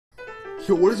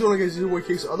Yo, what is going on, guys? It's your boy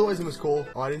Kicks, otherwise known as Cole.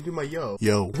 Oh, I didn't do my yo.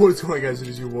 Yo, what is going on, guys? It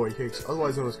is your boy Kicks,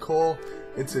 otherwise known as Cole.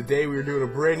 And today we are doing a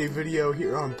brand new video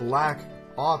here on Black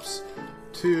Ops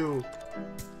 2.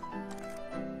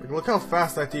 Look how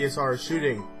fast that DSR is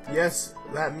shooting. Yes,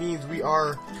 that means we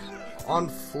are on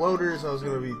floaters. I was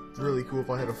going to be really cool if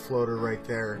I had a floater right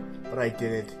there, but I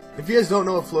didn't. If you guys don't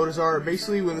know what floaters are,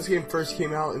 basically when this game first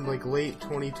came out in like late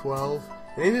 2012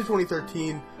 and into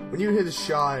 2013, when you hit a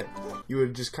shot, you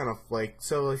would just kind of like,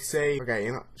 so like say, okay,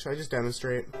 you know, should I just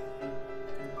demonstrate?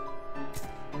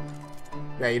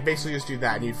 Yeah, you'd basically just do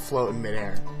that and you'd float in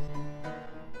midair.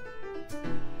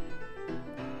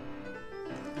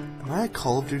 Am I a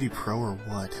Call of Duty Pro or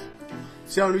what?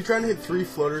 So I'm going to be trying to hit 3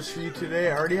 floaters for you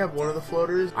today. I already have one of the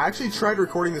floaters. I actually tried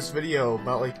recording this video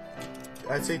about like,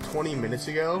 I'd say 20 minutes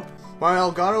ago. My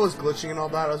Elgato was glitching and all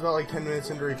that. I was about like 10 minutes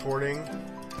into recording.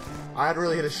 I hadn't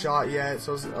really hit a shot yet,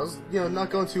 so I was you know, not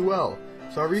going too well.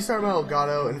 So I restarted my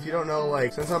Elgato, and if you don't know,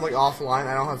 like, since I'm like offline,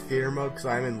 I don't have theater mode because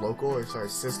I'm in local, or sorry,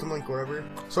 system link, whatever.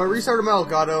 So I restarted my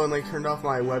Elgato and like turned off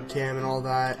my webcam and all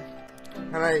that.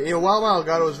 And you know, while my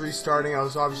Elgato was restarting, I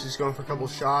was obviously just going for a couple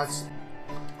shots.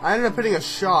 I ended up hitting a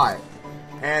shot,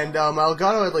 and my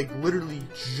Elgato had like literally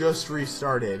just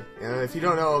restarted. And if you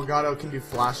don't know, Elgato can do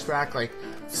flashback. Like,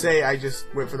 say I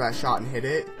just went for that shot and hit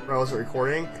it, but I wasn't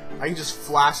recording, I can just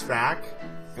flash back,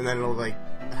 and then it'll like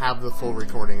have the full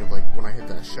recording of like when I hit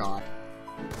that shot.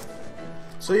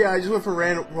 So yeah, I just went for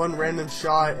one random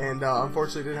shot, and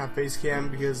unfortunately didn't have face cam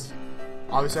because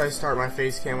obviously I start my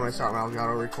face cam when I start my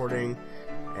Elgato recording.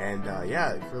 And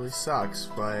yeah, it really sucks,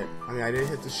 but I mean, I did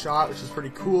hit the shot, which is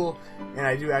pretty cool, and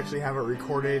I do actually have it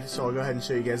recorded, so I'll go ahead and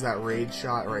show you guys that raid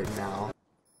shot right now.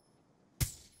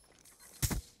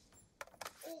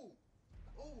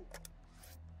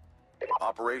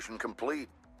 Operation complete.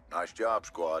 Nice job,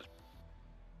 squad.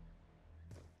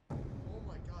 Oh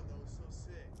my god, that was so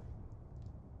sick.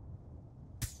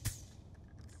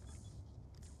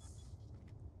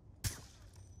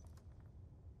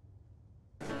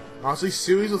 Honestly,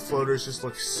 Sui's with floaters just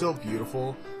looks so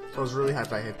beautiful, so I was really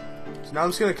happy I hit. So now I'm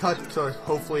just going to cut to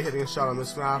hopefully hitting a shot on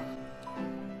this map.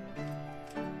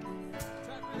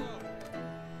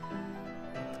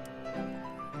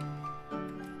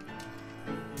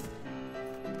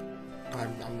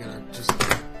 I'm going to just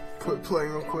quit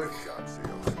playing real quick.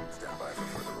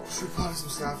 Should probably some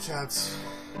Snapchats.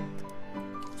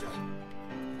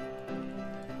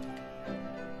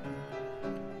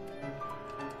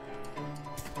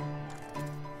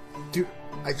 Dude,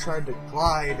 I tried to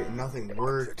glide and nothing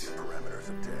worked.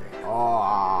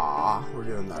 Aww, we're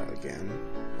doing that again.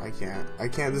 I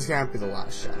can't, this can't be the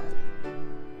last shot.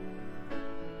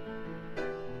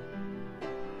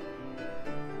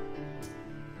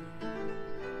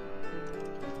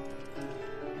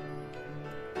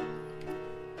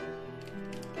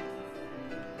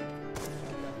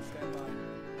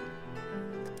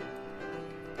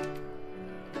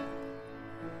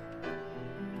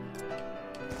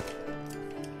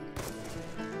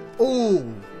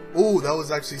 Oh, that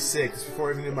was actually sick. It's before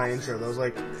I even did my intro. That was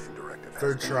like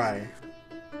 3rd try.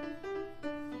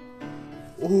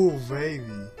 Oh, baby.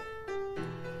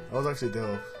 That was actually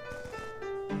dope.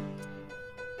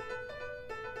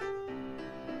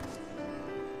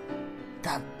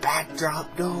 That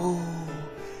backdrop, no.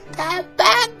 That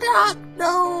backdrop,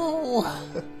 no.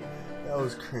 That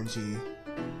was cringy.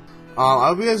 I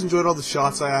hope you guys enjoyed all the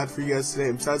shots I had for you guys today.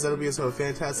 And besides that, I hope you guys have a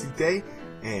fantastic day.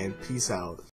 And peace out.